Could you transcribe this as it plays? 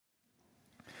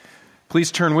Please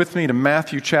turn with me to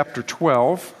Matthew chapter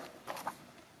 12,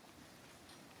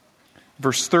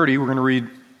 verse 30. We're going to read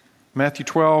Matthew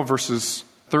 12, verses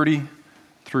 30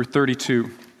 through 32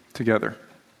 together.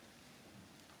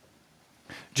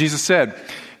 Jesus said,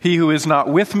 "He who is not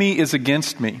with me is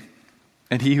against me,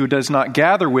 and he who does not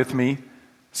gather with me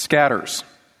scatters.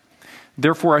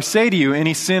 Therefore I say to you,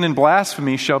 any sin and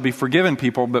blasphemy shall be forgiven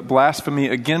people, but blasphemy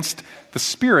against the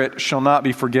Spirit shall not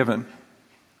be forgiven.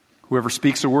 Whoever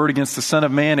speaks a word against the Son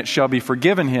of Man, it shall be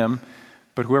forgiven him.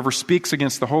 But whoever speaks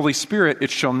against the Holy Spirit,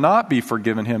 it shall not be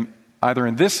forgiven him, either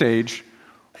in this age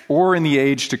or in the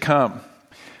age to come."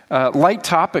 Light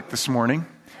topic this morning.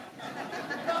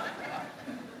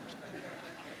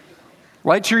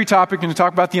 Light, cheery topic, and to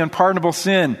talk about the unpardonable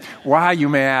sin. Why, you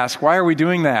may ask? Why are we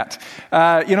doing that?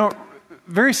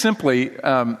 Very simply,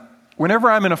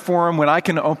 whenever I'm in a forum, when I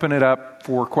can open it up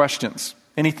for questions,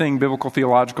 anything biblical,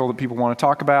 theological that people want to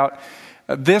talk about,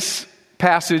 this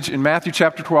passage in Matthew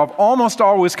chapter 12 almost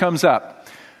always comes up.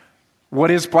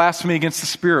 What is blasphemy against the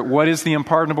Spirit? What is the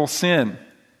unpardonable sin?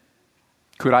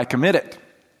 Could I commit it?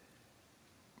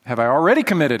 Have I already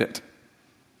committed it?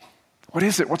 What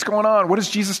is it? What's going on? What is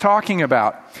Jesus talking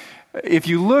about? If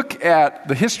you look at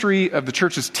the history of the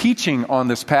church's teaching on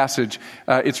this passage,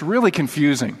 it's really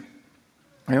confusing.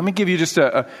 Let me give you just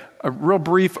a real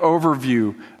brief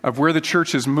overview of where the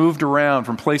church has moved around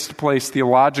from place to place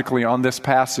theologically on this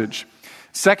passage.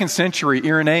 2nd century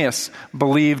Irenaeus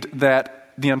believed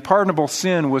that the unpardonable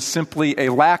sin was simply a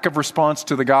lack of response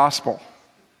to the gospel.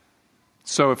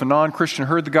 So if a non-Christian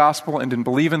heard the gospel and didn't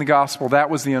believe in the gospel, that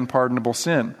was the unpardonable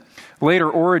sin. Later,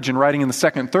 Origen, writing in the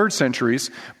 2nd and 3rd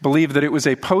centuries, believed that it was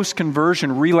a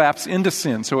post-conversion relapse into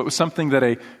sin. So it was something that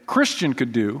a Christian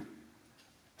could do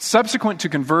subsequent to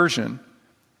conversion,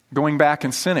 going back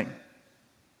and sinning.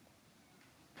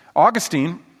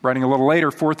 Augustine, writing a little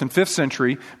later, 4th and 5th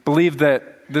century, believed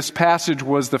that this passage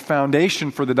was the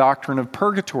foundation for the doctrine of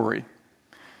purgatory.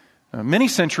 Many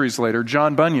centuries later,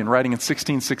 John Bunyan, writing in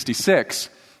 1666,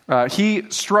 he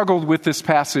struggled with this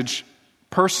passage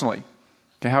personally,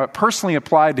 how it personally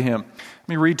applied to him. Let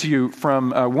me read to you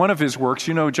from one of his works.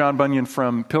 You know John Bunyan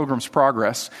from Pilgrim's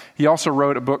Progress. He also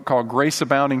wrote a book called Grace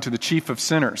Abounding to the Chief of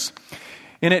Sinners.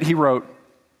 In it he wrote,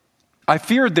 "I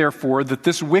feared, therefore, that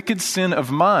this wicked sin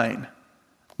of mine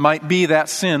might be that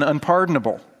sin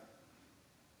unpardonable."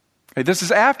 Okay, this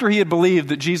is after he had believed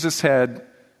that Jesus had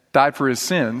died for his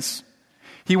sins.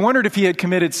 He wondered if he had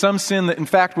committed some sin that in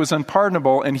fact was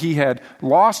unpardonable and he had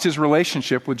lost his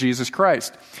relationship with Jesus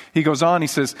Christ. He goes on, he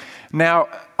says, "Now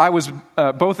I was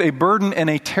both a burden and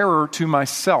a terror to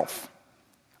myself,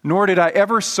 nor did I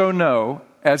ever so know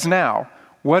as now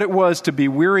what it was to be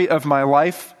weary of my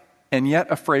life and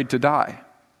yet afraid to die.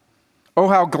 Oh,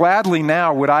 how gladly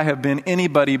now would I have been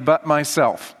anybody but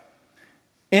myself,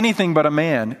 anything but a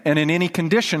man, and in any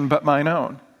condition but mine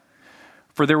own.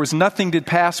 For there was nothing did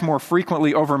pass more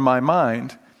frequently over my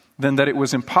mind than that it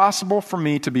was impossible for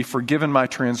me to be forgiven my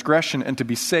transgression and to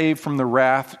be saved from the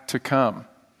wrath to come."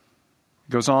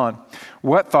 He goes on,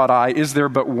 "What, thought I, is there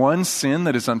but one sin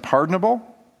that is unpardonable?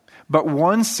 But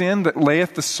one sin that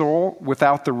layeth the soul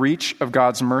without the reach of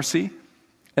God's mercy?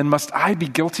 And must I be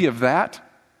guilty of that?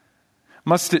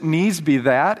 Must it needs be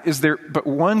that? Is there but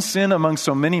one sin among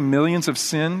so many millions of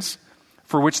sins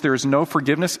for which there is no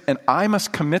forgiveness, and I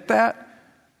must commit that?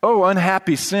 Oh,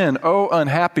 unhappy sin. Oh,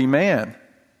 unhappy man."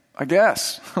 I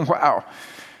guess. Wow.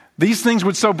 "These things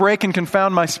would so break and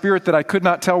confound my spirit that I could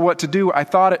not tell what to do. I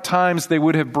thought at times they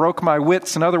would have broke my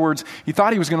wits." In other words, he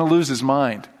thought he was going to lose his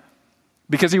mind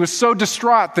because he was so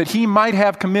distraught that he might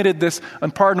have committed this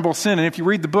unpardonable sin. And if you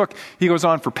read the book, he goes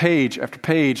on for page after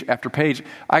page after page.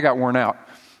 I got worn out.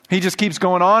 He just keeps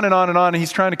going on and on and on, and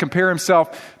he's trying to compare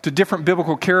himself to different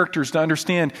biblical characters to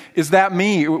understand, is that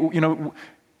me?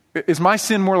 Is my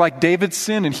sin more like David's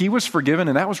sin and he was forgiven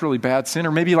and that was really bad sin?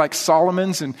 Or maybe like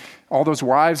Solomon's and all those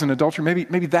wives and adultery,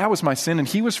 maybe that was my sin and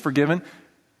he was forgiven.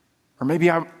 Or maybe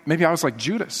I was like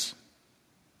Judas.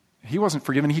 He wasn't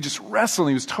forgiven. He just wrestled.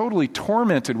 He was totally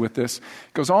tormented with this.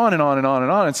 It goes on and on and on and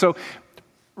on. And so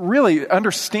really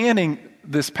understanding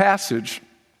this passage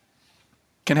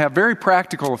can have very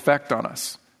practical effect on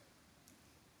us.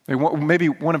 Maybe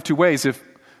one of two ways. If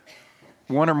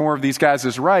one or more of these guys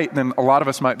is right, then a lot of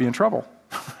us might be in trouble.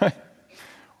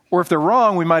 Or if they're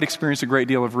wrong, we might experience a great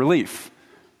deal of relief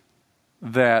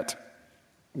that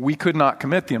we could not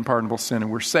commit the unpardonable sin and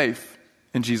we're safe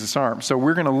in Jesus' arms. So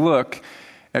we're going to look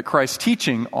at Christ's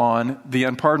teaching on the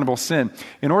unpardonable sin.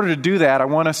 In order to do that, I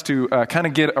want us to kind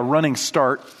of get a running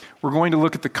start. We're going to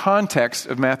look at the context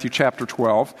of Matthew chapter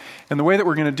 12. And the way that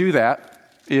we're going to do that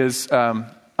is I'm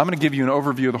going to give you an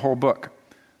overview of the whole book.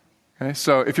 Okay,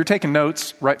 so if you're taking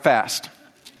notes, write fast.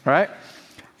 All right?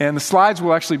 And the slides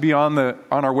will actually be on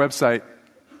our website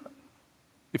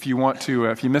if you want to,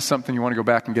 if you missed something, you want to go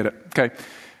back and get it. Okay.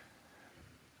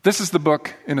 This is the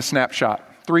book in a snapshot.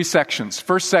 3 sections.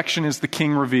 First section is the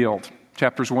king revealed,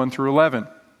 chapters 1 through 11.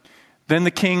 Then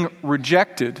the king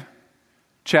rejected,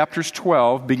 chapters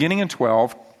 12, beginning in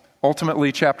 12,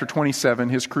 ultimately chapter 27,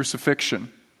 his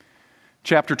crucifixion.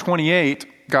 Chapter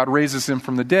 28, God raises him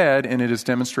from the dead, and it is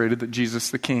demonstrated that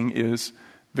Jesus the king is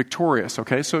victorious.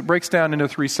 Okay, so it breaks down into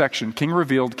 3 sections: king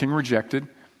revealed, king rejected,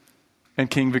 and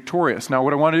king victorious. Now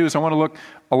what I want to do is I want to look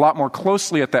a lot more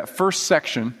closely at that first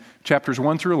section, chapters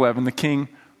 1 through 11, the king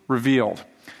revealed.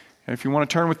 And if you want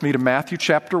to turn with me to Matthew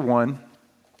chapter 1,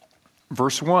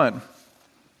 verse 1.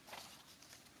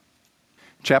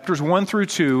 Chapters 1 through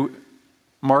 2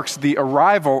 marks the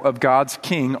arrival of God's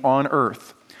king on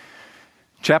earth.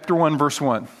 Chapter 1, verse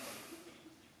 1.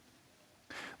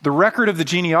 The record of the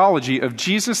genealogy of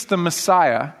Jesus the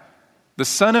Messiah, the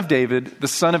son of David, the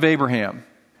son of Abraham.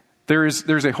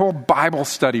 There's a whole Bible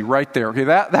study right there. Okay,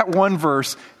 that one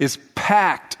verse is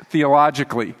packed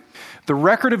theologically. The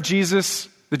record of Jesus,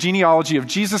 the genealogy of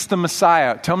Jesus the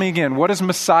Messiah. Tell me again, what does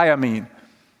Messiah mean?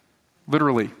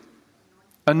 Literally.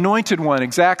 Anointed one,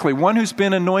 exactly. One who's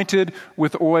been anointed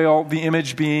with oil, the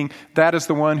image being that is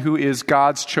the one who is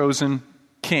God's chosen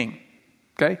king.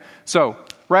 Okay? So,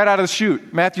 right out of the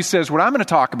chute, Matthew says, what I'm going to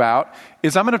talk about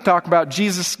is I'm going to talk about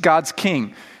Jesus, God's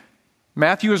king.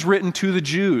 Matthew is written to the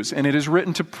Jews, and it is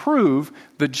written to prove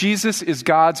that Jesus is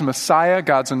God's Messiah,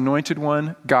 God's anointed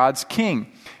one, God's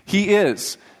king. He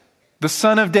is the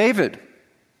son of David,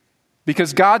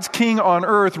 because God's king on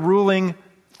earth ruling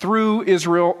through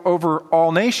Israel over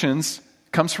all nations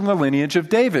comes from the lineage of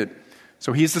David.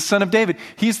 So he's the son of David.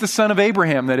 He's the son of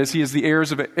Abraham. That is, he is the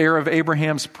heir of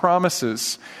Abraham's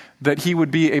promises, that he would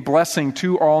be a blessing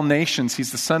to all nations.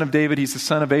 He's the son of David. He's the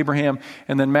son of Abraham.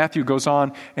 And then Matthew goes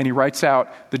on and he writes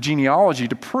out the genealogy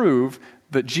to prove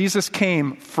that Jesus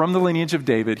came from the lineage of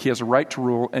David. He has a right to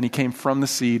rule, and he came from the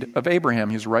seed of Abraham.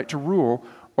 He has a right to rule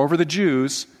over the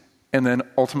Jews and then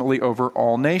ultimately over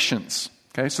all nations.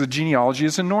 Okay, so the genealogy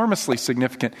is enormously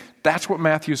significant. That's what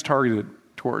Matthew is targeted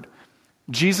toward.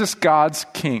 Jesus, God's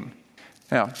king.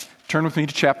 Now, turn with me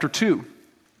to chapter 2,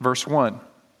 verse 1.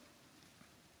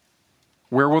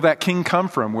 Where will that king come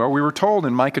from? Well, we were told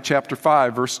in Micah chapter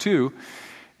 5, verse 2,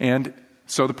 and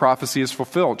so the prophecy is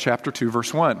fulfilled. Chapter 2,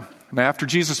 verse 1. Now, after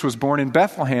Jesus was born in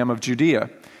Bethlehem of Judea,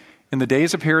 in the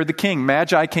days of Herod the king,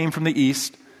 Magi came from the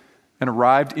east and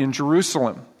arrived in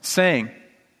Jerusalem, saying,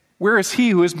 where is he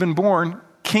who has been born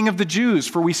King of the Jews?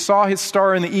 For we saw his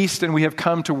star in the east, and we have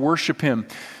come to worship him.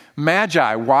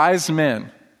 Magi, wise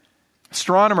men,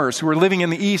 astronomers who were living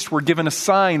in the east were given a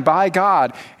sign by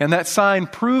God, and that sign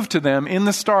proved to them in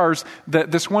the stars that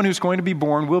this one who's going to be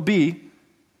born will be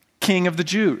King of the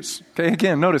Jews. Okay,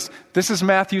 again, notice, this is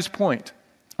Matthew's point.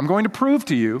 I'm going to prove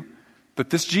to you that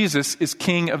this Jesus is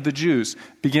King of the Jews.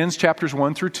 Begins chapters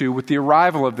 1 through 2 with the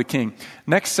arrival of the king.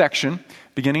 Next section,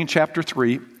 beginning in chapter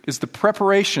 3, is the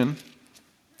preparation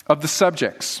of the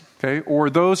subjects, okay, or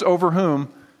those over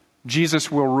whom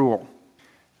Jesus will rule.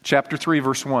 Chapter 3,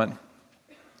 verse 1.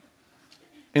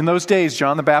 In those days,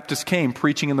 John the Baptist came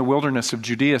preaching in the wilderness of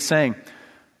Judea, saying,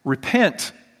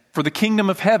 repent, for the kingdom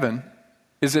of heaven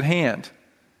is at hand.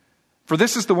 For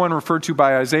this is the one referred to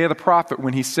by Isaiah the prophet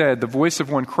when he said, the voice of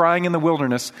one crying in the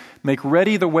wilderness, make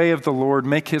ready the way of the Lord,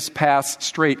 make his paths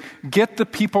straight. Get the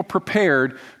people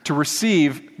prepared to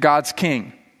receive God's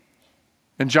king.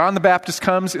 And John the Baptist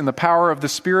comes in the power of the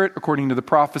Spirit, according to the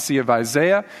prophecy of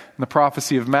Isaiah and the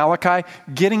prophecy of Malachi,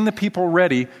 getting the people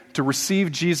ready to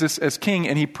receive Jesus as king,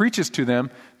 and he preaches to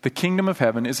them, the kingdom of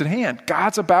heaven is at hand.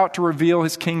 God's about to reveal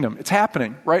his kingdom. It's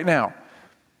happening right now.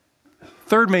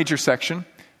 Third major section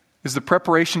is the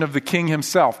preparation of the king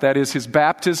himself. That is his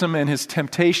baptism and his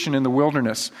temptation in the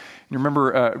wilderness. You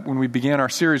remember when we began our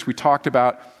series, we talked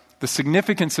about the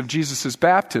significance of Jesus'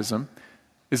 baptism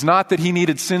is not that he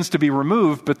needed sins to be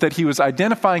removed, but that he was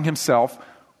identifying himself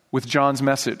with John's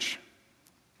message.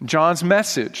 John's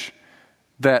message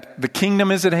that the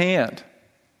kingdom is at hand.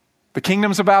 The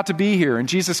kingdom's about to be here. And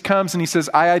Jesus comes and he says,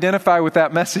 I identify with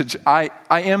that message. I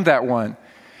am that one.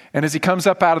 And as he comes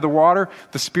up out of the water,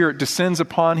 the Spirit descends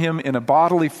upon him in a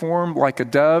bodily form like a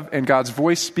dove, and God's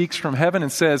voice speaks from heaven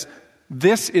and says,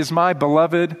 this is my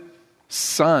beloved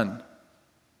Son,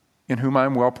 in whom I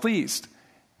am well pleased.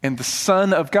 And the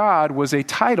Son of God was a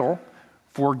title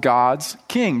for God's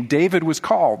king. David was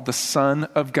called the Son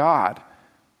of God.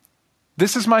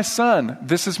 This is my son.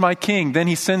 This is my king. Then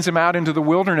he sends him out into the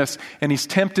wilderness, and he's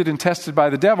tempted and tested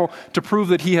by the devil to prove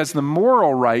that he has the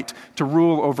moral right to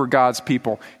rule over God's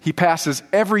people. He passes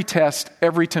every test,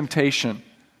 every temptation.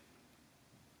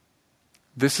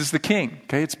 This is the king.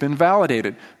 Okay, it's been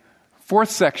validated.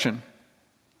 Fourth section,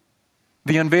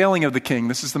 the unveiling of the king.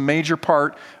 This is the major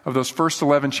part of those first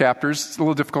 11 chapters. It's a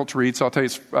little difficult to read, so I'll tell you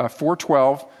it's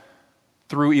 4:12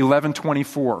 through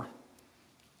 11:24.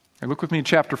 Look with me in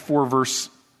chapter 4, verse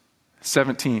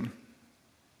 17.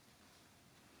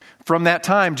 From that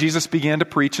time, Jesus began to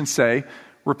preach and say,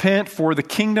 "Repent, for the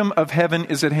kingdom of heaven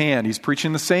is at hand." He's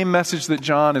preaching the same message that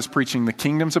John is preaching. The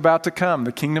kingdom's about to come.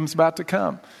 The kingdom's about to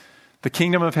come. The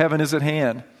kingdom of heaven is at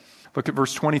hand. Look at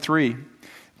verse 23.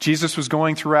 Jesus was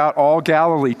going throughout all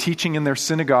Galilee, teaching in their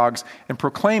synagogues and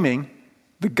proclaiming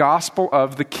the gospel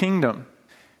of the kingdom,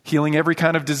 healing every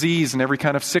kind of disease and every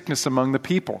kind of sickness among the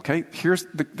people. Okay, here's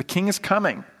the king is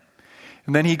coming.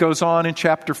 And then he goes on in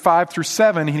chapter 5 through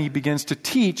 7, and he begins to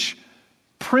teach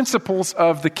principles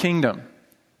of the kingdom.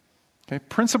 Okay,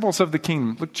 principles of the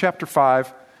kingdom. Look, chapter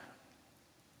 5,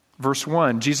 verse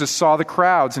 1. Jesus saw the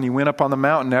crowds, and he went up on the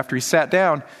mountain. After he sat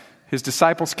down, his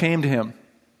disciples came to him.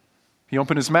 He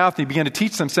opened his mouth, and he began to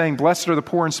teach them, saying, "Blessed are the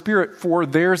poor in spirit, for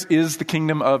theirs is the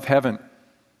kingdom of heaven."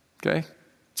 Okay?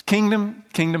 It's kingdom,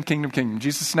 kingdom, kingdom, kingdom.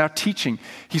 Jesus is now teaching.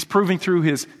 He's proving through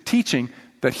his teaching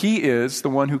that he is the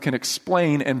one who can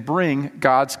explain and bring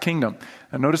God's kingdom.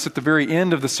 And notice at the very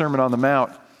end of the Sermon on the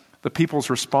Mount, the people's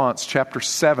response, chapter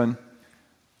 7,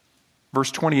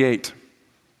 verse 28.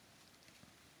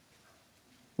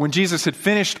 When Jesus had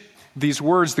finished these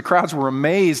words, the crowds were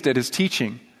amazed at his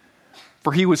teaching,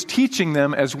 for he was teaching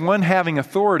them as one having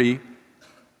authority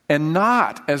and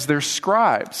not as their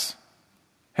scribes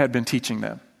had been teaching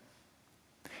them.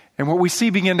 And what we see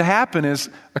begin to happen is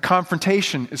a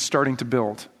confrontation is starting to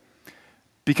build,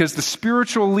 because the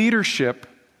spiritual leadership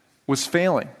was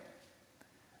failing.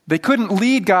 They couldn't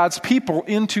lead God's people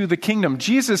into the kingdom.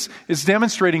 Jesus is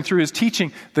demonstrating through his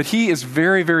teaching that he is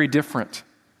very, very different.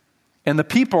 And the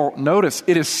people notice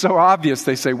it is so obvious.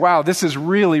 They say, wow, this is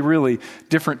really, really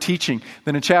different teaching.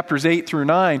 Then in chapters 8 through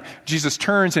 9, Jesus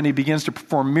turns and he begins to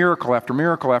perform miracle after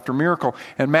miracle after miracle.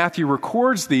 And Matthew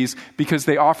records these because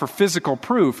they offer physical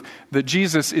proof that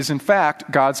Jesus is in fact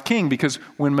God's king. Because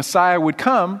when Messiah would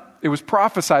come, it was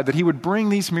prophesied that he would bring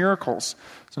these miracles.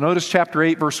 So notice chapter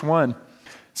 8, verse 1. It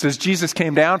says, Jesus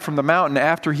came down from the mountain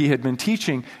after he had been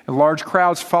teaching, and large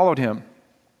crowds followed him.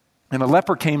 And a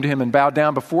leper came to him and bowed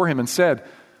down before him and said,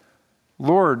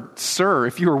 "Lord, sir,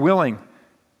 if you are willing,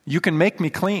 you can make me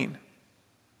clean."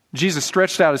 Jesus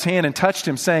stretched out his hand and touched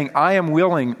him, saying, "I am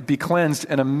willing, be cleansed."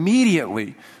 And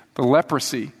immediately the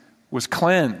leprosy was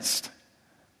cleansed.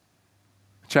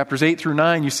 Chapters 8 through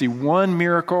 9, you see one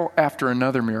miracle after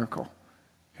another miracle.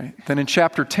 Okay? Then in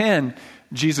chapter 10,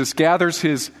 Jesus gathers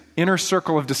his inner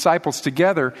circle of disciples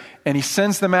together, and he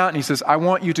sends them out and he says, "I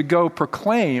want you to go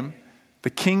proclaim the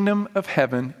kingdom of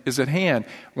heaven is at hand.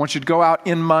 I want you to go out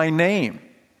in my name,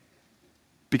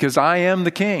 because I am the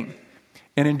king.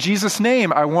 And in Jesus'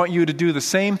 name, I want you to do the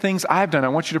same things I've done. I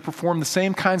want you to perform the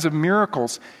same kinds of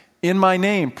miracles in my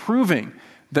name, proving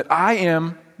that I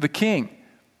am the king."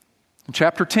 In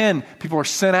chapter 10, people are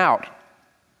sent out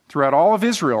throughout all of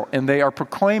Israel, and they are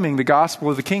proclaiming the gospel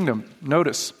of the kingdom.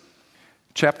 Notice,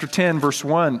 chapter 10, verse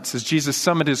 1, it says, Jesus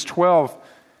summoned his 12,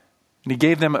 and he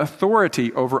gave them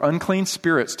authority over unclean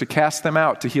spirits to cast them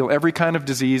out, to heal every kind of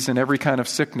disease and every kind of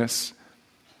sickness.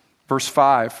 Verse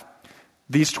 5,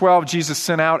 these 12 Jesus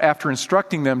sent out after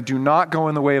instructing them, "Do not go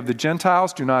in the way of the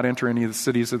Gentiles, do not enter any of the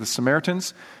cities of the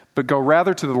Samaritans, but go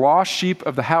rather to the lost sheep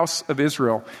of the house of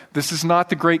Israel." This is not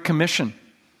the Great Commission.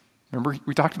 Remember,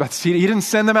 we talked about this. He didn't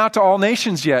send them out to all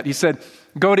nations yet. He said,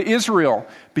 "Go to Israel,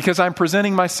 because I'm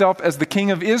presenting myself as the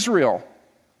king of Israel.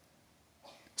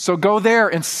 So go there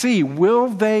and see, will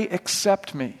they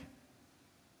accept me?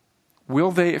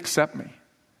 Will they accept me?"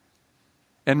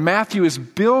 And Matthew is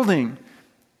building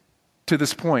to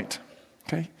this point,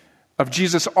 okay, of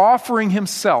Jesus offering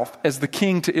himself as the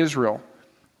king to Israel.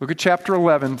 Look at chapter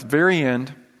 11, the very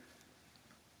end,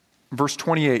 verse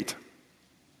 28.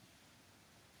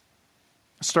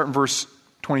 Let's start in verse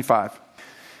 25.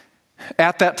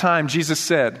 At that time, Jesus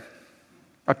said,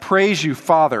 "I praise you,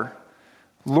 Father,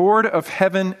 Lord of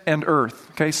heaven and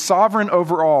earth," okay, sovereign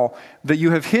over all, "that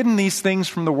you have hidden these things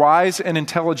from the wise and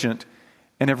intelligent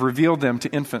and have revealed them to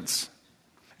infants.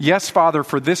 Yes, Father,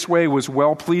 for this way was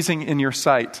well-pleasing in your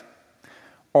sight.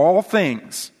 All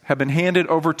things have been handed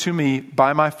over to me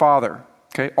by my Father."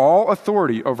 Okay, all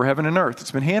authority over heaven and earth, it's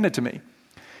been handed to me.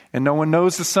 "And no one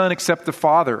knows the Son except the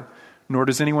Father, nor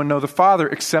does anyone know the Father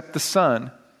except the Son,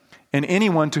 and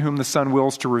anyone to whom the Son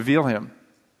wills to reveal him.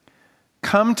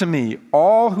 Come to me,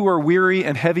 all who are weary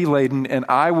and heavy laden, and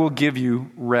I will give you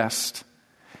rest.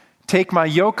 Take my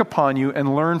yoke upon you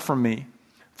and learn from me,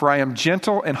 for I am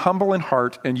gentle and humble in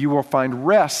heart, and you will find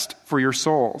rest for your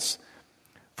souls.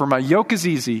 For my yoke is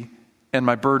easy and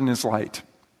my burden is light.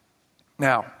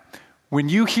 Now, when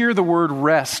you hear the word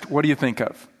rest, what do you think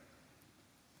of?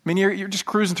 I mean, you're just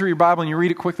cruising through your Bible and you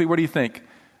read it quickly. What do you think?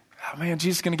 Oh man,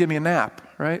 Jesus is going to give me a nap,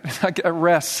 right?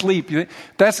 Rest, sleep.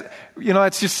 That's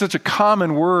just such a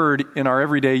common word in our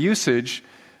everyday usage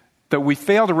that we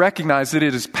fail to recognize that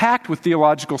it is packed with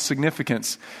theological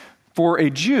significance. For a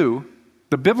Jew,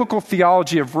 the biblical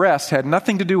theology of rest had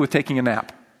nothing to do with taking a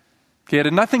nap. Okay, it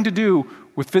had nothing to do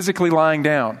with physically lying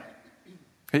down.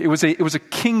 It was a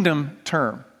kingdom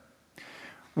term.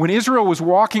 When Israel was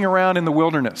walking around in the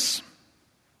wilderness,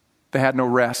 they had no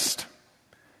rest.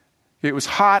 It was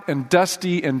hot and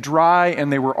dusty and dry,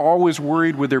 and they were always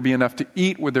worried, would there be enough to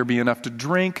eat? Would there be enough to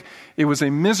drink? It was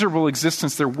a miserable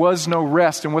existence. There was no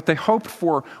rest. And what they hoped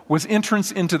for was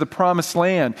entrance into the promised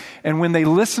land. And when they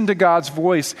listened to God's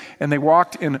voice and they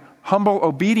walked in humble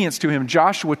obedience to him,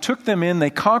 Joshua took them in, they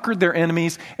conquered their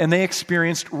enemies, and they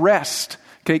experienced rest.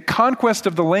 Okay, conquest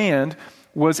of the land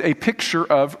was a picture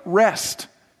of rest.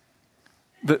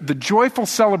 The joyful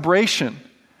celebration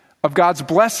of God's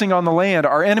blessing on the land.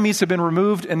 Our enemies have been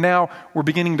removed, and now we're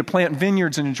beginning to plant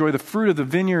vineyards and enjoy the fruit of the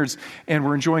vineyards, and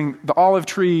we're enjoying the olive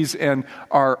trees, and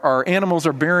our animals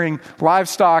are bearing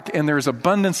livestock, and there's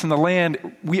abundance in the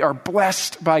land. We are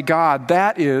blessed by God.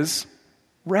 That is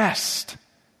rest.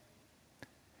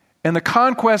 And the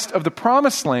conquest of the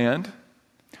promised land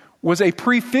was a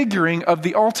prefiguring of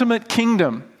the ultimate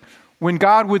kingdom, when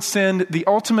God would send the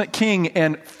ultimate king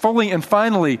and fully and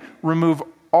finally remove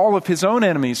all of his own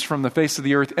enemies from the face of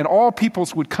the earth, and all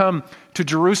peoples would come to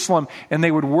Jerusalem and they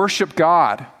would worship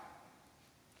God.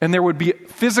 And there would be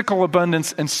physical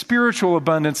abundance and spiritual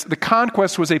abundance. The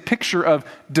conquest was a picture of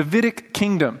Davidic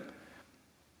kingdom.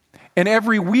 And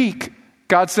every week,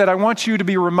 God said, I want you to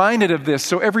be reminded of this.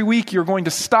 So every week you're going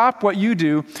to stop what you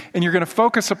do and you're going to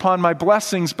focus upon my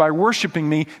blessings by worshiping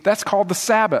me. That's called the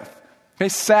Sabbath. Okay,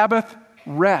 Sabbath,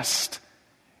 rest.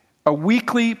 A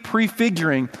weekly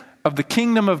prefiguring of the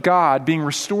kingdom of God being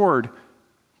restored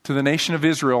to the nation of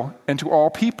Israel and to all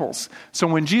peoples. So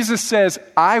when Jesus says,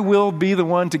 I will be the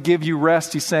one to give you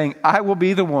rest, he's saying, I will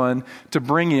be the one to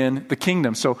bring in the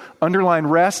kingdom. So underline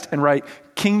rest and write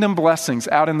kingdom blessings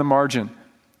out in the margin.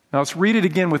 Now let's read it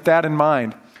again with that in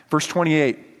mind. Verse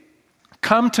 28.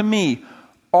 Come to me,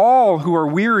 all who are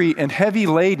weary and heavy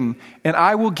laden, and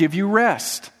I will give you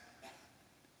rest.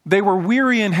 They were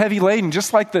weary and heavy laden,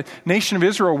 just like the nation of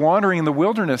Israel wandering in the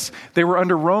wilderness. They were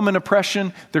under Roman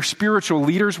oppression. Their spiritual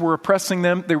leaders were oppressing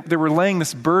them. They were laying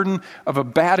this burden of a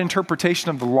bad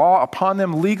interpretation of the law upon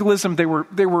them. Legalism, they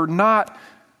were not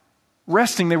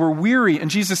resting. They were weary. And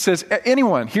Jesus says,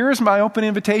 anyone, here is my open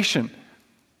invitation.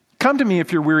 Come to me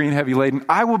if you're weary and heavy laden.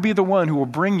 I will be the one who will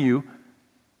bring you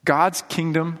God's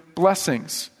kingdom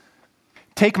blessings.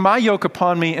 Take my yoke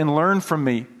upon me and learn from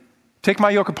me. Take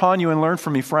my yoke upon you and learn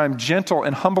from me, for I am gentle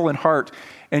and humble in heart,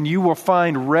 and you will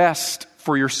find rest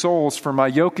for your souls, for my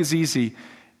yoke is easy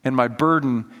and my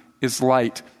burden is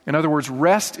light. In other words,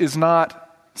 rest is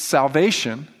not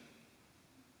salvation.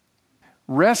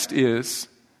 Rest is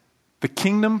the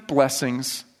kingdom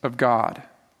blessings of God.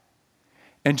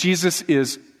 And Jesus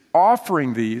is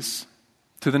offering these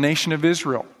to the nation of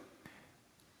Israel.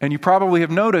 And you probably have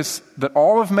noticed that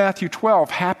all of Matthew 12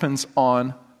 happens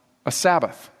on a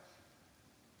Sabbath.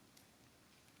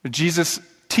 Jesus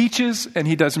teaches and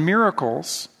he does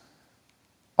miracles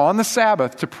on the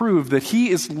Sabbath to prove that he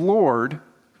is Lord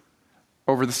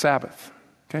over the Sabbath.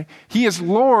 Okay? He is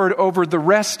Lord over the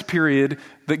rest period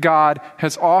that God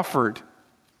has offered.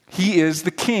 He is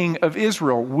the King of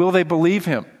Israel. Will they believe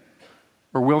him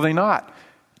or will they not?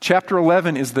 Chapter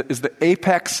 11 is the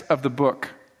apex of the book.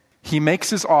 He makes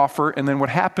his offer, and then what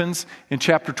happens in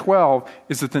chapter 12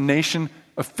 is that the nation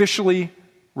officially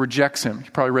rejects him. You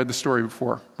probably read the story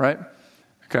before, right?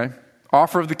 Okay.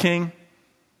 Offer of the king,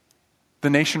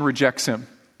 the nation rejects him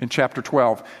in chapter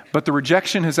 12. But the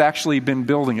rejection has actually been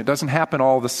building. It doesn't happen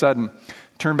all of a sudden.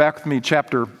 Turn back with me,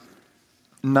 chapter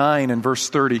 9 and verse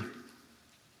 30.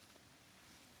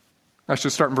 I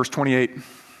should start in verse 28. It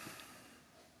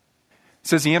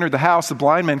says, he entered the house, the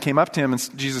blind men came up to him,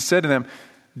 and Jesus said to them,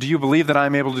 do you believe that I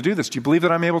am able to do this? Do you believe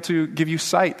that I'm able to give you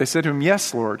sight? They said to him,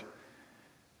 yes, Lord.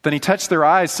 Then he touched their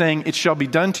eyes, saying, it shall be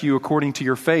done to you according to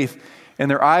your faith. And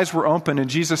their eyes were opened, and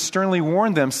Jesus sternly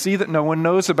warned them, see that no one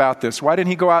knows about this. Why didn't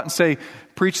he go out and say,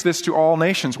 preach this to all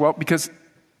nations? Well, because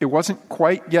it wasn't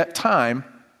quite yet time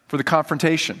for the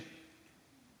confrontation.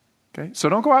 Okay? So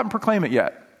don't go out and proclaim it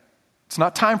yet. It's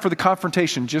not time for the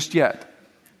confrontation just yet.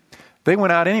 They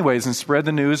went out anyways and spread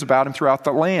the news about him throughout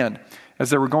the land. As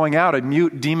they were going out, a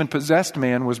mute, demon-possessed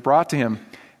man was brought to him.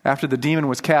 After the demon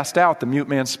was cast out, the mute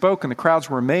man spoke, and the crowds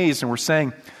were amazed and were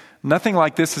saying, "Nothing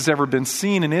like this has ever been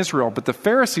seen in Israel." But the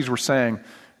Pharisees were saying,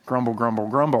 "Grumble, grumble,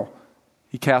 grumble.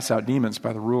 He casts out demons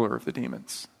by the ruler of the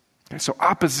demons." Okay, so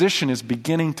opposition is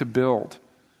beginning to build.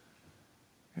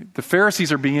 The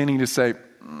Pharisees are beginning to say,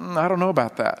 "I don't know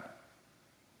about that.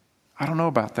 I don't know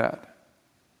about that."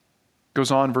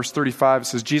 Goes on, verse 35, it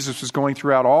says, Jesus was going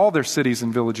throughout all their cities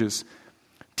and villages,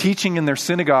 teaching in their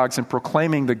synagogues and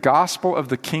proclaiming the gospel of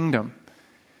the kingdom,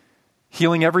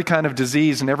 healing every kind of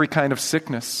disease and every kind of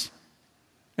sickness.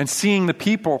 And seeing the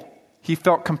people, he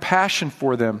felt compassion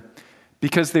for them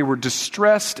because they were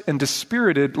distressed and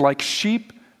dispirited like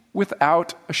sheep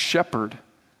without a shepherd.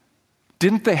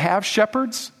 Didn't they have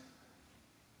shepherds?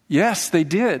 Yes, they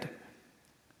did.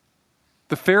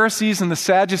 The Pharisees and the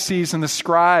Sadducees and the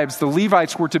scribes, the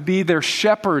Levites were to be their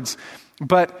shepherds,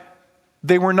 but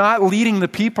they were not leading the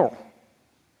people.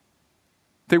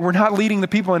 They were not leading the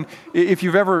people. And if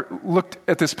you've ever looked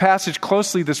at this passage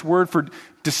closely, this word for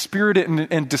dispirited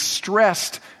and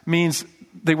distressed means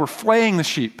they were flaying the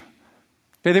sheep.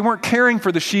 Okay, they weren't caring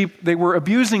for the sheep, they were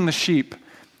abusing the sheep.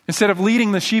 Instead of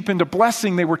leading the sheep into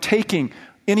blessing, they were taking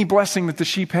any blessing that the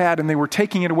sheep had, and they were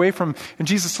taking it away from them. And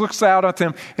Jesus looks out at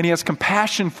them, and he has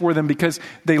compassion for them because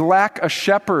they lack a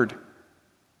shepherd.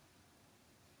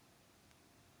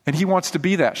 And he wants to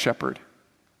be that shepherd.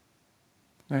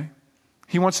 Okay?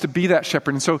 He wants to be that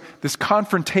shepherd. And so this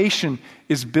confrontation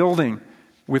is building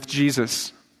with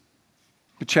Jesus.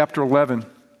 Chapter 11,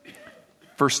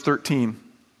 verse 13.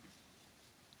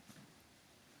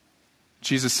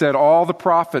 Jesus said, "All the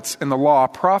prophets and the law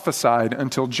prophesied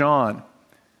until John."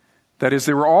 That is,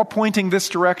 they were all pointing this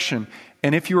direction.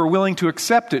 And if you are willing to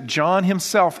accept it, John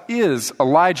himself is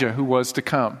Elijah who was to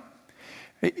come.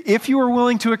 If you are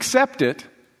willing to accept it,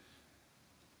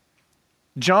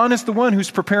 John is the one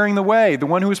who's preparing the way, the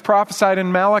one who was prophesied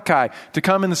in Malachi to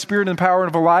come in the spirit and power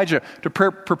of Elijah to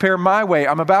prepare my way.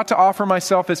 I'm about to offer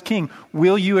myself as king.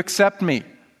 Will you accept me?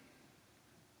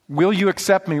 Will you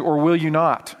accept me or will you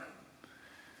not?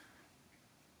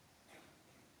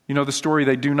 You know the story,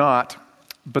 they do not.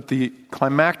 But the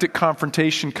climactic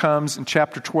confrontation comes in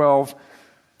chapter 12,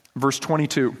 verse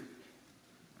 22.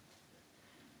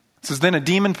 It says, "Then a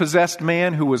demon-possessed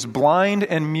man who was blind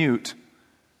and mute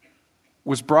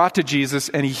was brought to Jesus,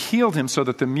 and he healed him so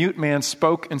that the mute man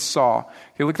spoke and saw."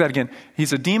 Okay, look at that again.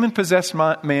 He's a demon-possessed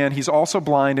man. He's also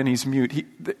blind and he's mute.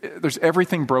 There's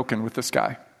everything broken with this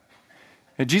guy.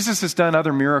 And Jesus has done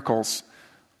other miracles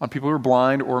on people who are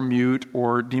blind or mute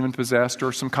or demon-possessed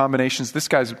or some combinations. This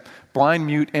guy's blind,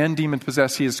 mute, and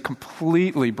demon-possessed. He is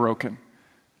completely broken.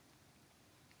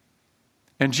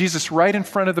 And Jesus, right in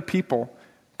front of the people,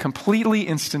 completely,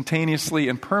 instantaneously,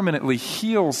 and permanently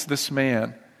heals this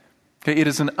man. Okay, it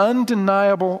is an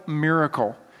undeniable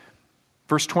miracle.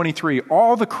 Verse 23,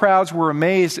 all the crowds were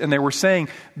amazed and they were saying,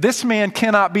 "This man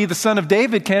cannot be the son of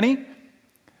David, can he?"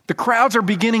 The crowds are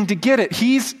beginning to get it.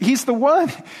 He's the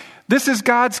one. This is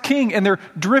God's king, and they're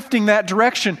drifting that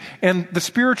direction. And the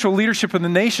spiritual leadership of the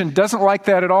nation doesn't like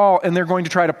that at all, and they're going to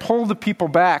try to pull the people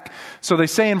back. So they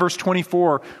say in verse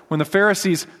 24, when the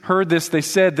Pharisees heard this, they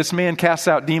said, "This man casts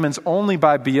out demons only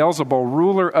by Beelzebul,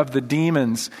 ruler of the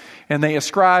demons." And they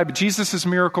ascribe Jesus'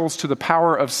 miracles to the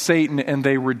power of Satan, and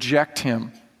they reject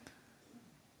him.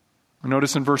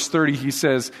 Notice in verse 30, he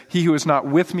says, "He who is not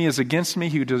with me is against me.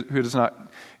 He who does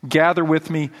not gather with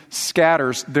me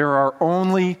scatters." There are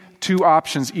only two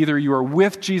options. Either you are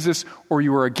with Jesus or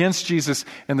you are against Jesus.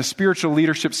 And the spiritual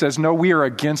leadership says, no, we are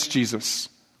against Jesus.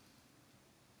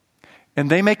 And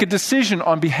they make a decision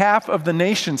on behalf of the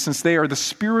nation, since they are the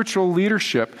spiritual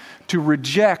leadership, to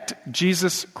reject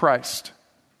Jesus Christ.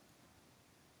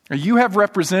 You have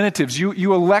representatives.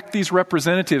 You elect these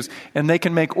representatives, and they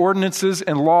can make ordinances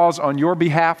and laws on your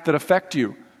behalf that affect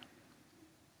you.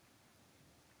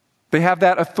 They have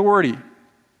that authority.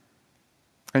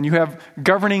 And you have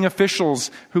governing officials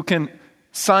who can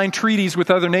sign treaties with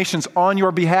other nations on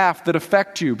your behalf that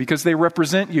affect you because they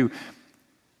represent you.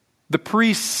 The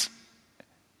priests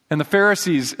and the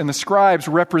Pharisees and the scribes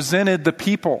represented the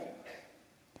people.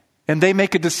 And they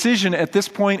make a decision at this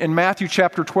point in Matthew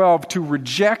chapter 12 to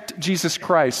reject Jesus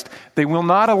Christ. They will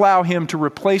not allow him to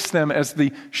replace them as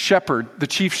the shepherd, the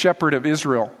chief shepherd of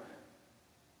Israel.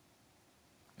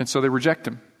 And so they reject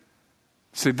him.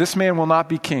 Say, this man will not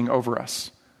be king over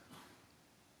us.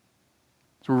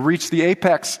 So we reach the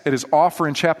apex at his offer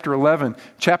in chapter 11.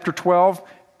 Chapter 12,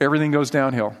 everything goes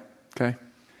downhill. Okay?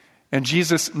 And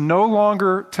Jesus no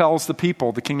longer tells the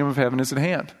people the kingdom of heaven is at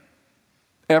hand.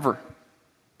 Ever.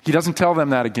 He doesn't tell them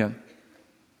that again.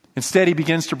 Instead, he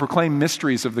begins to proclaim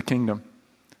mysteries of the kingdom.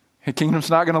 The kingdom's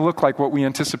not going to look like what we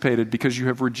anticipated because you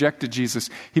have rejected Jesus.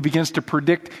 He begins to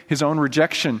predict his own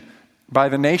rejection by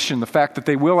the nation, the fact that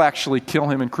they will actually kill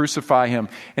him and crucify him.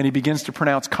 And he begins to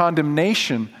pronounce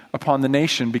condemnation upon the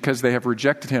nation because they have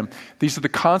rejected him. These are the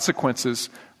consequences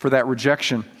for that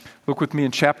rejection. Look with me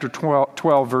in chapter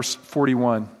 12 verse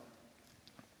 41.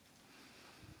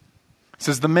 It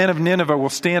says, "The men of Nineveh will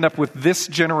stand up with this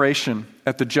generation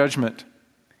at the judgment,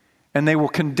 and they will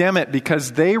condemn it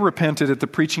because they repented at the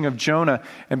preaching of Jonah,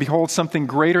 and behold, something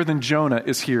greater than Jonah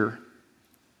is here.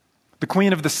 The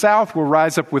queen of the south will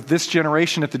rise up with this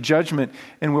generation at the judgment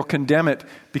and will condemn it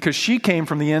because she came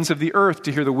from the ends of the earth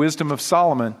to hear the wisdom of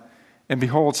Solomon, and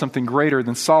behold, something greater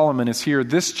than Solomon is here.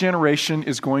 This generation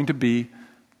is going to be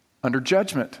under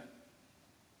judgment."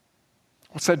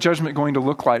 What's that judgment going to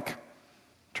look like?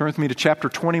 Turn with me to chapter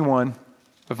 21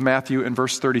 of Matthew and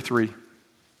verse 33.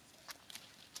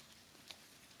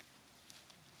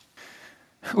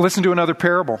 Listen to another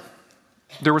parable.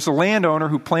 There was a landowner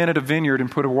who planted a vineyard and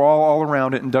put a wall all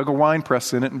around it and dug a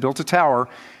winepress in it and built a tower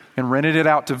and rented it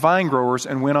out to vine growers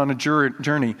and went on a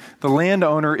journey. The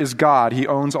landowner is God. He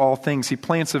owns all things. He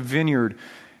plants a vineyard.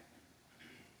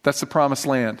 That's the promised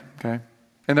land. Okay?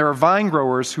 And there are vine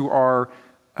growers who are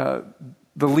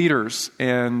the leaders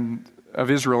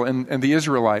of Israel and the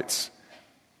Israelites.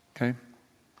 Okay?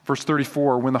 Verse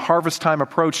 34, "When the harvest time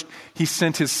approached, he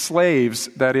sent his slaves,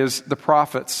 that is, the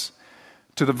prophets,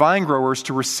 to the vine growers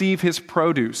to receive his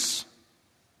produce,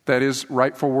 that is,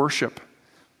 rightful worship.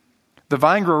 The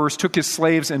vine growers took his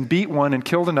slaves and beat one and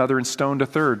killed another and stoned a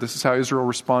third." This is how Israel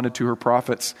responded to her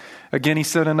prophets. "Again, he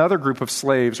sent another group of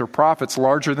slaves or prophets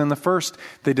larger than the first.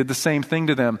 They did the same thing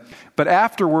to them. But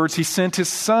afterwards he sent his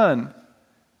son,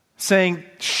 saying,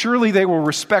 'Surely they will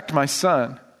respect my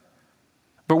son.'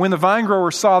 But when the vine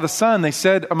growers saw the son, they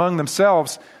said among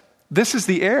themselves, 'This is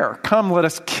the heir. Come, let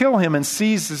us kill him and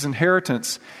seize his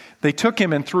inheritance.' They took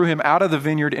him and threw him out of the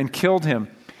vineyard and killed him.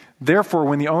 Therefore,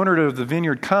 when the owner of the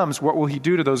vineyard comes, what will he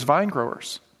do to those vine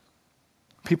growers?"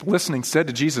 People listening said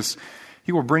to Jesus,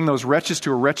 "He will bring those wretches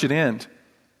to a wretched end.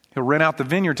 He'll rent out the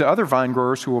vineyard to other vine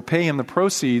growers who will pay him the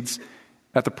proceeds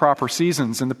at the proper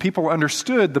seasons." And the people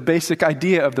understood the basic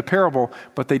idea of the parable,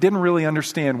 but they didn't really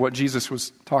understand what Jesus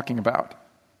was talking about.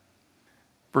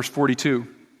 Verse 42,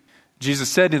 Jesus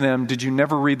said to them, "Did you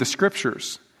never read the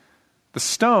scriptures? The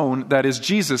stone, that is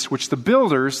Jesus, which the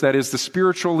builders, that is the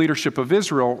spiritual leadership of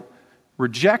Israel,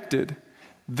 rejected,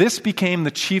 this became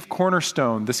the chief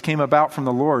cornerstone. This came about from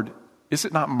the Lord. Is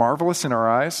it not marvelous in our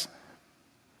eyes?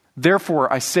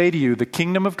 Therefore, I say to you, the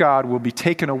kingdom of God will be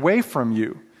taken away from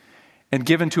you and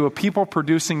given to a people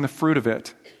producing the fruit of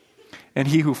it. And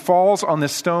he who falls on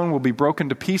this stone will be broken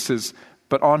to pieces,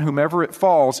 but on whomever it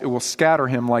falls, it will scatter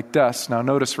him like dust." Now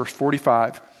notice verse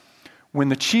 45. "When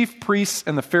the chief priests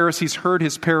and the Pharisees heard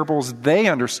his parables, they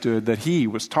understood that he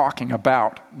was talking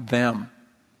about them."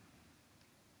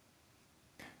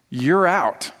 You're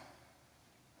out,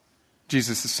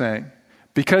 Jesus is saying.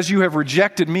 Because you have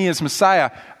rejected me as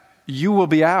Messiah, you will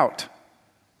be out.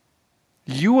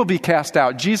 You will be cast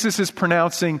out. Jesus is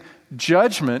pronouncing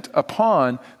judgment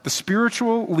upon the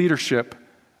spiritual leadership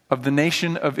of the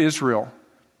nation of Israel.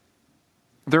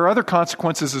 There are other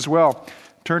consequences as well.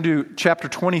 Turn to chapter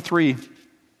 23,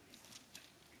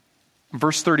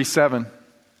 verse 37.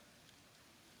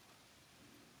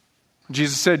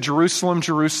 Jesus said, "Jerusalem,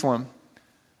 Jerusalem,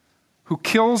 who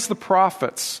kills the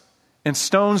prophets and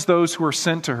stones those who are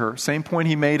sent to her." Same point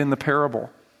he made in the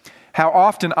parable. "How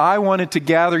often I wanted to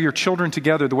gather your children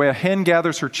together the way a hen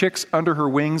gathers her chicks under her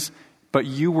wings, but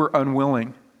you were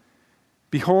unwilling.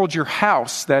 Behold, your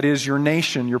house, that is your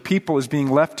nation, your people is being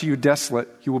left to you desolate.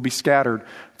 You will be scattered.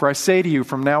 For I say to you,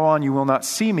 from now on you will not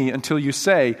see me until you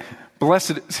say,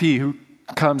 'Blessed is he who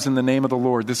comes in the name of the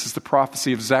Lord.'" This is the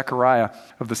prophecy of Zechariah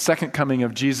of the second coming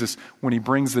of Jesus when he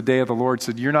brings the day of the Lord.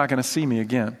 Said, "You're not going to see me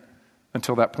again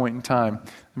until that point in time."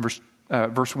 In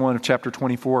verse 1 of chapter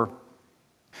 24,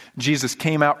 Jesus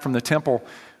came out from the temple,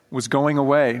 was going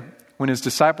away, when his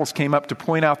disciples came up to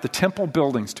point out the temple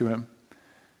buildings to him.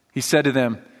 He said to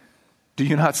them, "Do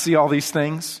you not see all these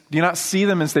things? Do you not see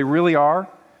them as they really are?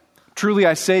 Truly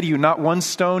I say to you, not one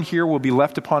stone here will be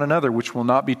left upon another which will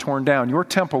not be torn down. Your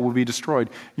temple will be destroyed.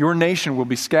 Your nation will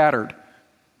be scattered.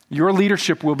 Your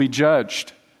leadership will be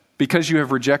judged because you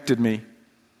have rejected me."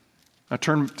 Now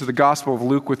turn to the Gospel of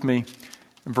Luke with me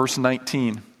in verse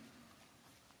 19.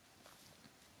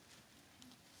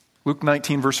 Luke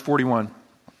 19, verse 41.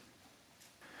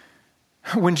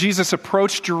 When Jesus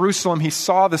approached Jerusalem, he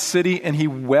saw the city and he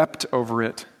wept over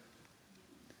it,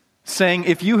 saying,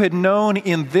 if you had known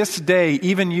in this day,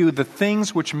 even you, the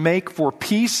things which make for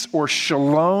peace or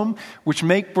shalom, which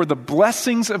make for the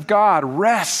blessings of God,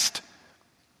 rest,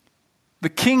 the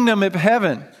kingdom of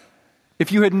heaven,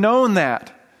 if you had known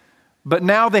that, but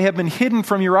now they have been hidden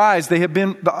from your eyes, they have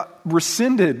been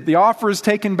rescinded, the offer is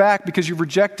taken back because you've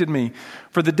rejected me.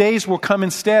 For the days will come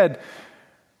instead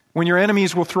when your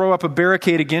enemies will throw up a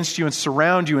barricade against you and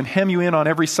surround you and hem you in on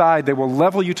every side. They will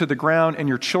level you to the ground and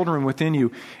your children within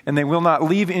you, and they will not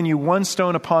leave in you one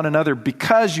stone upon another,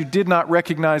 because you did not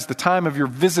recognize the time of your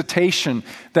visitation.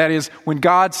 That is, when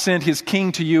God sent his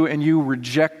king to you and you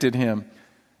rejected him.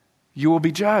 You will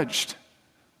be judged.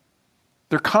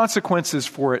 There are consequences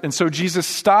for it. And so Jesus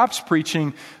stops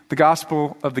preaching the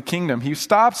gospel of the kingdom. He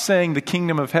stops saying the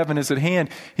kingdom of heaven is at hand.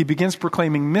 He begins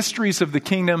proclaiming mysteries of the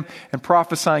kingdom and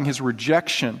prophesying his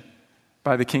rejection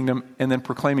by the kingdom, and then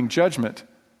proclaiming judgment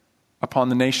upon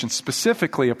the nation,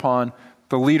 specifically upon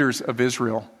the leaders of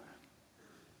Israel.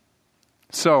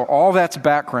 So all that's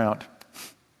background.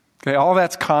 Okay, all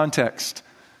that's context.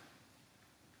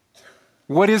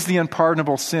 What is the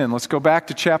unpardonable sin? Let's go back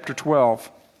to chapter 12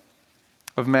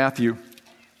 of Matthew.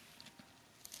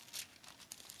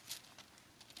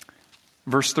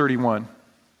 Verse 31.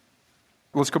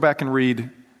 Let's go back and read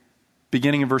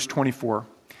beginning in verse 24.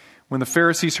 When the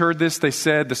Pharisees heard this, they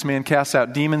said, this man casts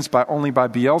out demons only by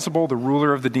Beelzebul, the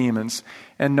ruler of the demons.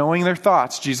 And knowing their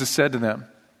thoughts, Jesus said to them,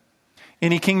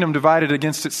 any kingdom divided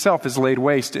against itself is laid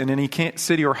waste, and any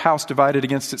city or house divided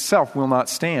against itself will not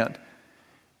stand.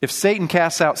 If Satan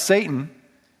casts out Satan,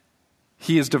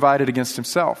 he is divided against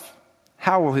himself.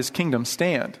 How will his kingdom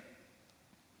stand?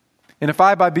 And if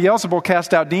I by Beelzebul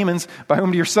cast out demons, by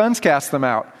whom do your sons cast them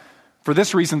out? For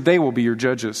this reason they will be your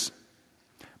judges.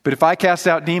 But if I cast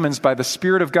out demons by the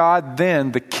Spirit of God,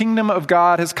 then the kingdom of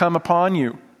God has come upon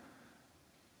you.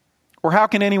 Or how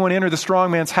can anyone enter the strong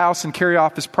man's house and carry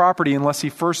off his property unless he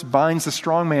first binds the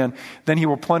strong man? Then he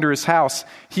will plunder his house.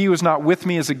 He who is not with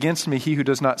me is against me. He who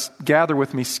does not gather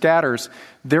with me scatters.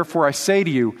 Therefore I say to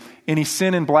you, any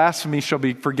sin and blasphemy shall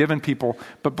be forgiven people,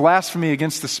 but blasphemy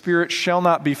against the Spirit shall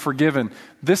not be forgiven.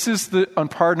 This is the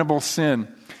unpardonable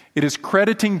sin. It is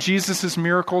crediting Jesus'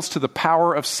 miracles to the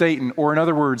power of Satan, or in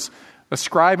other words,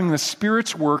 ascribing the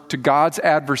Spirit's work to God's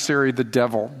adversary, the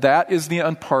devil. That is the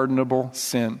unpardonable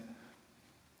sin.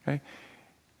 Okay?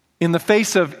 In the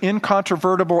face of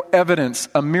incontrovertible evidence,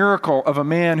 a miracle of a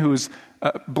man who is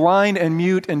blind and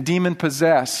mute and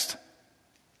demon-possessed,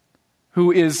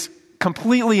 who is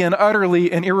completely and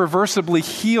utterly and irreversibly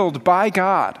healed by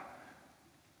God,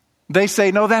 they say,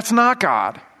 no, that's not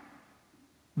God.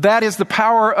 That is the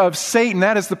power of Satan.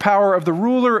 That is the power of the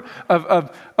ruler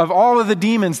of all of the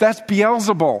demons. That's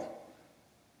Beelzebul.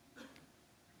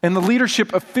 And the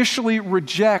leadership officially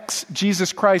rejects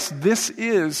Jesus Christ. This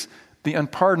is the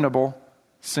unpardonable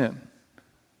sin.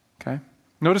 Okay?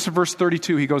 Notice in verse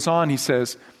 32, he goes on, he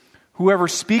says, whoever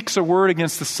speaks a word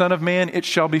against the Son of Man, it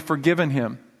shall be forgiven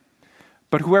him.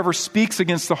 But whoever speaks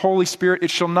against the Holy Spirit,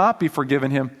 it shall not be forgiven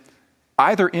him,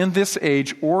 either in this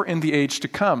age or in the age to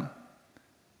come.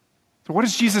 So what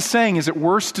is Jesus saying? Is it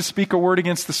worse to speak a word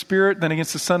against the Spirit than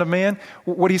against the Son of Man?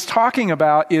 What he's talking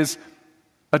about is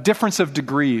a difference of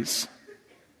degrees.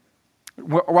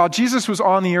 While Jesus was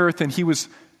on the earth and he was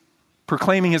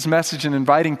proclaiming his message and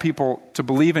inviting people to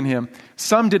believe in him,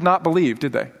 some did not believe,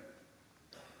 did they?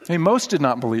 Hey, most did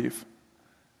not believe.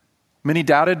 Many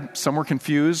doubted, some were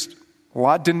confused, a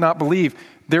lot did not believe.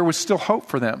 There was still hope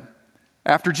for them.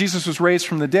 After Jesus was raised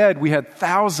from the dead, we had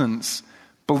thousands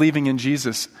believing in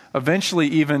Jesus. Eventually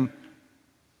even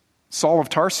Saul of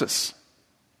Tarsus,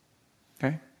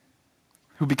 okay,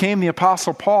 who became the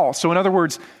Apostle Paul. So in other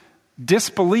words,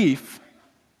 disbelief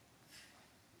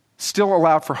still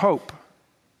allowed for hope.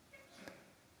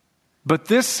 But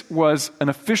this was an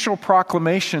official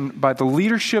proclamation by the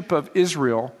leadership of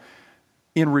Israel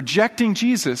in rejecting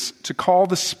Jesus to call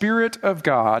the Spirit of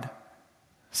God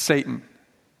Satan.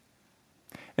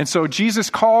 And so Jesus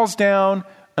calls down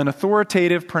an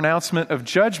authoritative pronouncement of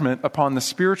judgment upon the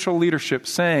spiritual leadership,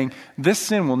 saying, this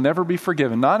sin will never be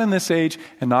forgiven, not in this age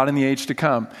and not in the age to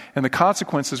come. And the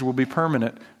consequences will be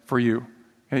permanent for you.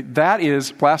 Okay? That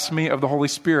is blasphemy of the Holy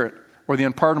Spirit, or the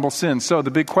unpardonable sin. So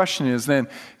the big question is then,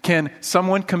 can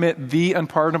someone commit the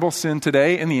unpardonable sin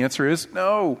today? And the answer is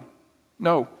no.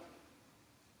 No.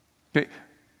 Okay.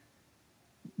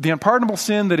 The unpardonable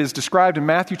sin that is described in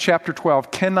Matthew chapter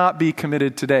 12 cannot be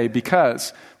committed today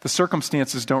because the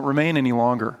circumstances don't remain any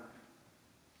longer.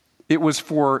 It was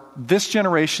for this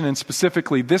generation and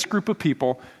specifically this group of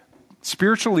people,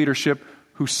 spiritual leadership,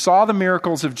 who saw the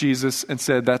miracles of Jesus and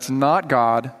said, that's not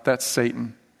God, that's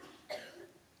Satan.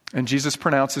 And Jesus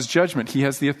pronounces judgment. He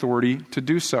has the authority to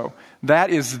do so. That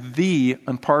is the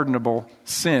unpardonable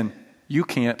sin. You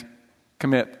can't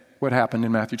commit what happened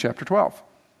in Matthew chapter 12,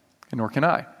 and nor can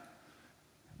I.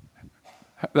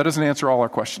 That doesn't answer all our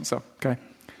questions, though, okay?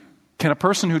 Can a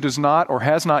person who does not or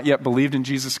has not yet believed in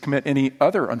Jesus commit any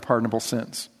other unpardonable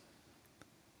sins?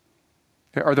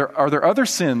 Are there other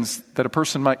sins that a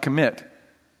person might commit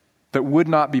that would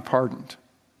not be pardoned?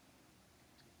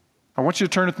 I want you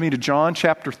to turn with me to John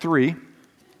chapter 3,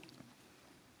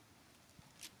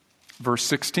 verse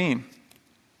 16.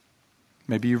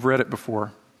 Maybe you've read it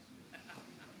before.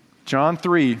 John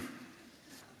 3,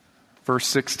 verse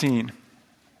 16.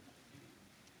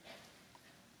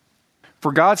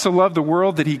 For God so loved the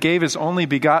world that he gave his only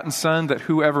begotten Son, that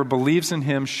whoever believes in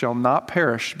him shall not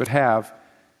perish, but have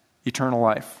eternal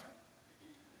life.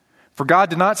 For God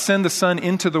did not send the Son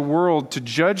into the world to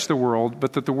judge the world,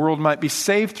 but that the world might be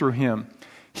saved through him.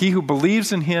 He who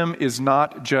believes in him is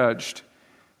not judged.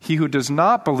 He who does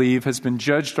not believe has been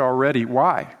judged already.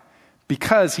 Why?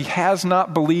 Because he has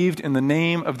not believed in the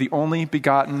name of the only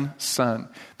begotten Son.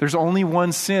 There's only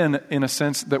one sin, in a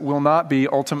sense, that will not be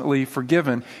ultimately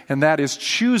forgiven, and that is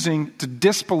choosing to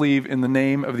disbelieve in the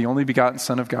name of the only begotten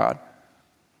Son of God.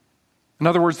 In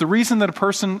other words, the reason that a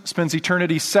person spends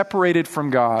eternity separated from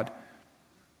God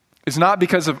is not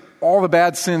because of all the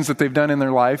bad sins that they've done in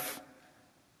their life,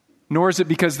 nor is it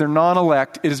because they're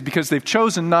non-elect. It is because they've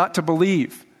chosen not to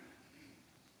believe.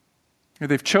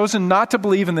 They've chosen not to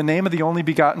believe in the name of the only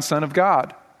begotten Son of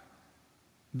God.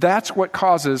 That's what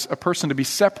causes a person to be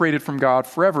separated from God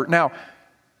forever. Now,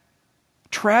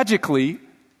 tragically,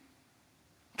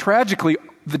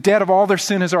 the debt of all their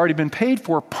sin has already been paid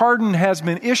for. Pardon has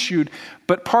been issued,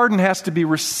 but pardon has to be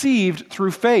received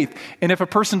through faith. And if a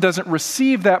person doesn't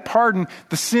receive that pardon,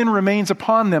 the sin remains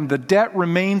upon them. The debt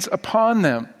remains upon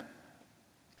them.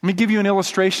 Let me give you an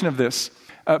illustration of this.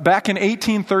 Back in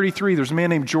 1833, there's a man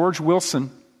named George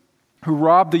Wilson who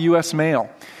robbed the U.S. mail.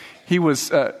 He was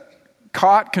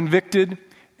caught, convicted,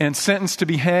 and sentenced to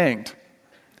be hanged.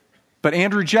 But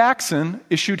Andrew Jackson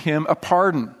issued him a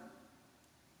pardon.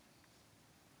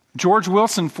 George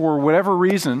Wilson, for whatever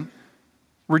reason,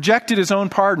 rejected his own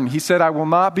pardon. He said, I will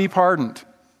not be pardoned.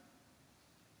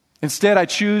 Instead, I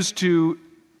choose to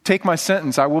take my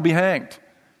sentence. I will be hanged.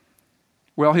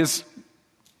 Well, his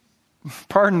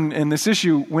pardon in this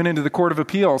issue went into the Court of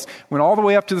Appeals, went all the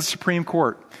way up to the Supreme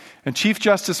Court. And Chief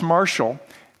Justice Marshall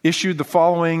issued the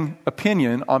following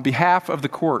opinion on behalf of the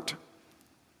court.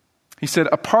 He said,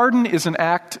 a pardon is an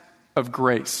act of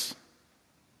grace.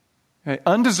 Okay,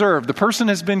 undeserved. The person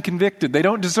has been convicted. They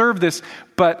don't deserve this,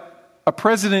 but a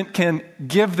president can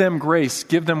give them grace,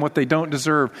 give them what they don't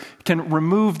deserve, can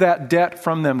remove that debt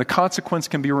from them. The consequence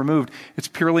can be removed. It's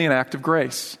purely an act of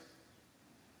grace.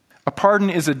 A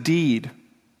pardon is a deed,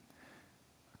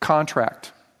 a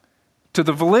contract, to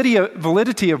the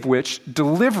validity of which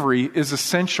delivery is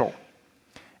essential.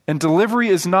 And delivery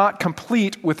is not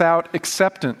complete without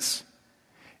acceptance.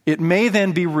 It may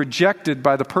then be rejected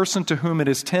by the person to whom it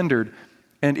is tendered,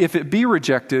 and if it be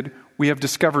rejected, we have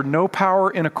discovered no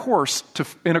power in a court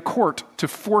to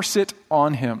force it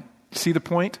on him. See the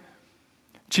point?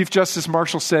 Chief Justice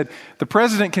Marshall said, the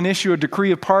president can issue a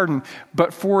decree of pardon,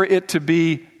 but for it to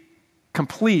be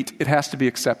complete, it has to be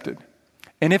accepted.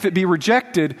 And if it be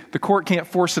rejected, the court can't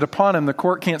force it upon him. The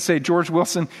court can't say, George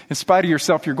Wilson, in spite of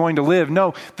yourself, you're going to live.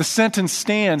 No, the sentence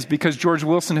stands because George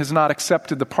Wilson has not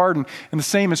accepted the pardon. And the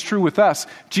same is true with us.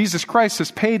 Jesus Christ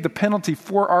has paid the penalty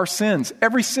for our sins.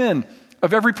 Every sin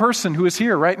of every person who is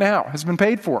here right now has been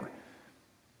paid for.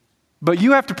 But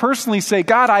you have to personally say,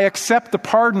 God, I accept the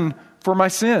pardon for my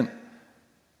sin.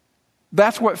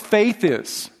 That's what faith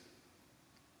is.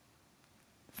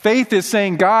 Faith is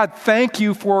saying, God, thank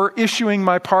you for issuing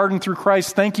my pardon through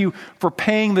Christ. Thank you for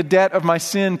paying the debt of my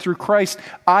sin through Christ.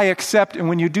 I accept. And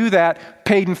when you do that,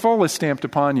 paid in full is stamped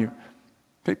upon you.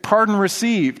 Okay, pardon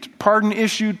received, pardon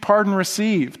issued, pardon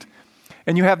received.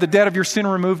 And you have the debt of your sin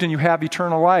removed and you have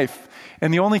eternal life.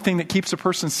 And the only thing that keeps a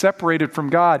person separated from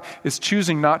God is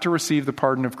choosing not to receive the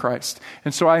pardon of Christ.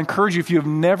 And so I encourage you, if you have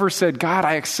never said, God,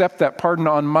 I accept that pardon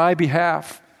on my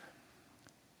behalf,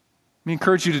 let me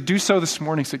encourage you to do so this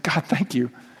morning. Say, God, thank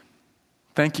you.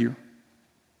 Thank you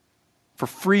for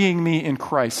freeing me in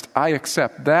Christ. I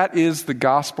accept. That is the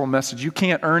gospel message. You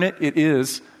can't earn it. It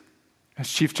is, as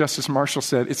Chief Justice Marshall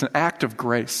said, it's an act of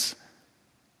grace.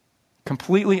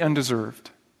 Completely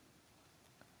undeserved.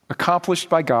 Accomplished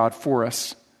by God for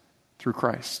us through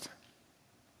Christ.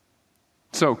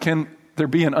 So, can there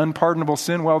be an unpardonable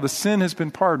sin? Well, the sin has been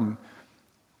pardoned.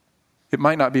 it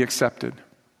might not be accepted.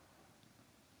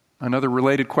 Another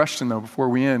related question, though, before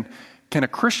we end: can a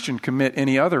Christian commit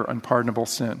any other unpardonable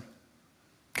sin?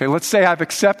 Okay, let's say I've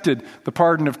accepted the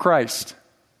pardon of Christ,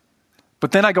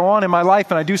 but then I go on in my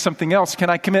life and I do something else. Can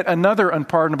I commit another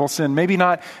unpardonable sin? Maybe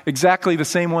not exactly the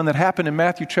same one that happened in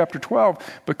Matthew chapter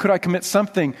 12, but could I commit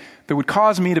something that would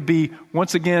cause me to be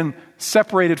once again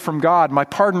separated from God, my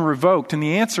pardon revoked? And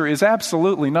the answer is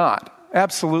absolutely not.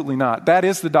 Absolutely not. That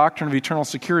is the doctrine of eternal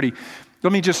security.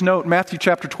 Let me just note, Matthew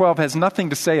chapter 12 has nothing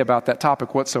to say about that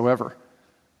topic whatsoever.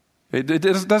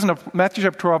 Matthew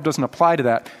chapter 12 doesn't apply to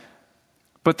that.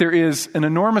 But there is an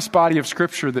enormous body of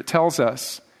Scripture that tells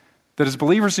us that as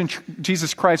believers in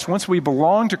Jesus Christ, once we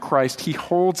belong to Christ, He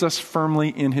holds us firmly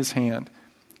in His hand.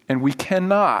 And we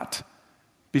cannot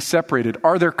be separated.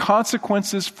 Are there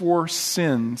consequences for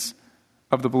sins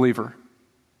of the believer?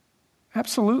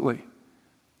 Absolutely.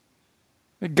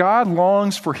 God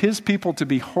longs for His people to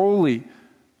be holy,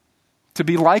 to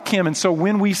be like Him. And so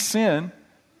when we sin,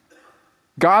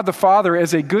 God the Father,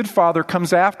 as a good Father,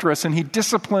 comes after us and He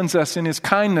disciplines us in His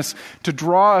kindness to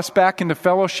draw us back into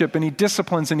fellowship, and He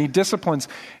disciplines and He disciplines.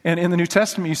 And in the New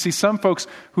Testament, you see some folks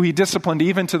who He disciplined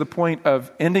even to the point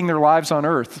of ending their lives on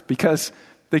earth because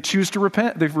they choose to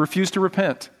repent. They refuse to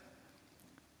repent.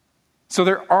 So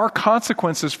there are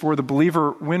consequences for the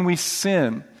believer when we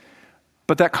sin,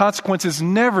 but that consequence is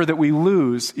never that we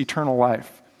lose eternal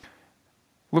life.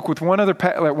 Look with one other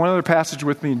passage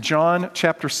with me in John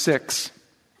chapter 6.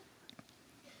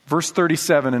 Verse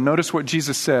 37, and notice what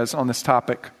Jesus says on this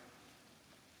topic.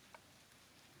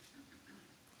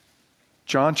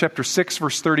 John chapter 6,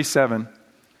 verse 37.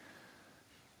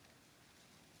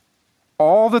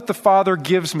 All that the Father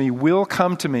gives me will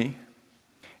come to me,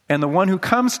 and the one who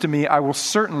comes to me I will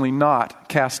certainly not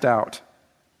cast out.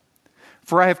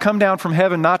 For I have come down from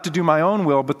heaven not to do my own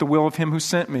will, but the will of Him who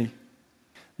sent me.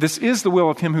 This is the will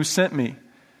of Him who sent me,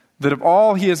 that of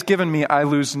all He has given me I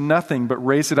lose nothing, but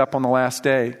raise it up on the last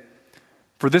day.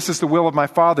 For this is the will of my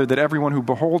Father, that everyone who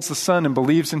beholds the Son and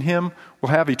believes in Him will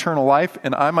have eternal life,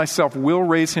 and I myself will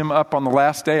raise him up on the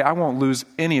last day. I won't lose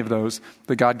any of those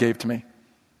that God gave to me.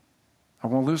 I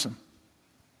won't lose them.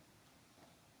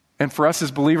 And for us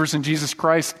as believers in Jesus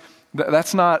Christ,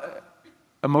 that's not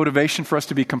a motivation for us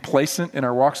to be complacent in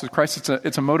our walks with Christ.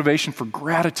 It's a motivation for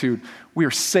gratitude. We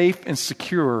are safe and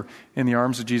secure in the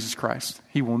arms of Jesus Christ.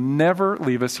 He will never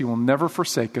leave us. He will never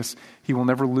forsake us. He will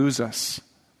never lose us.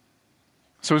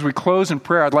 So as we close in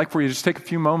prayer, I'd like for you to just take a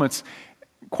few moments,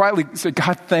 quietly say,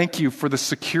 God, thank you for the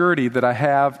security that I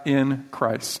have in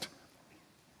Christ.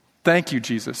 Thank you,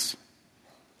 Jesus.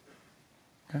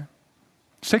 Okay?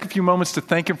 Just take a few moments to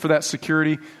thank Him for that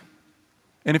security.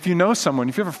 And if you know someone,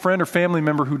 if you have a friend or family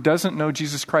member who doesn't know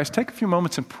Jesus Christ, take a few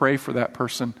moments and pray for that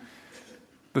person,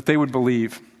 that they would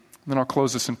believe. And then I'll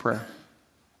close this in prayer.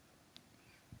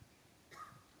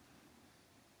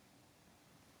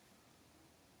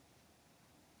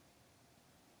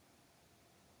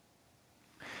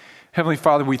 Heavenly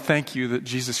Father, we thank you that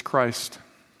Jesus Christ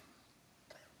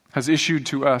has issued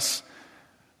to us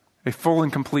a full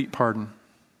and complete pardon,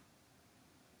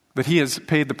 that He has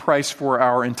paid the price for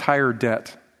our entire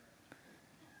debt,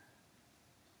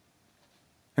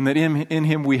 and that in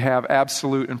Him we have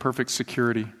absolute and perfect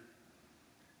security.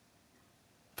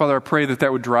 Father, I pray that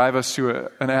that would drive us to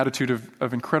an attitude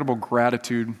of incredible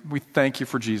gratitude. We thank you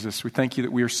for Jesus. We thank you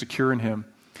that we are secure in Him.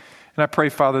 And I pray,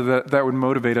 Father, that that would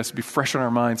motivate us to be fresh on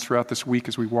our minds throughout this week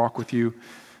as we walk with you.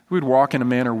 We would walk in a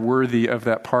manner worthy of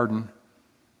that pardon.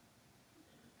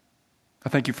 I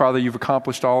thank you, Father, you've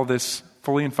accomplished all of this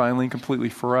fully and finally and completely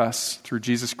for us through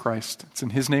Jesus Christ. It's in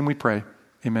His name we pray.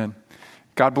 Amen.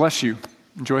 God bless you.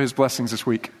 Enjoy His blessings this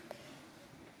week.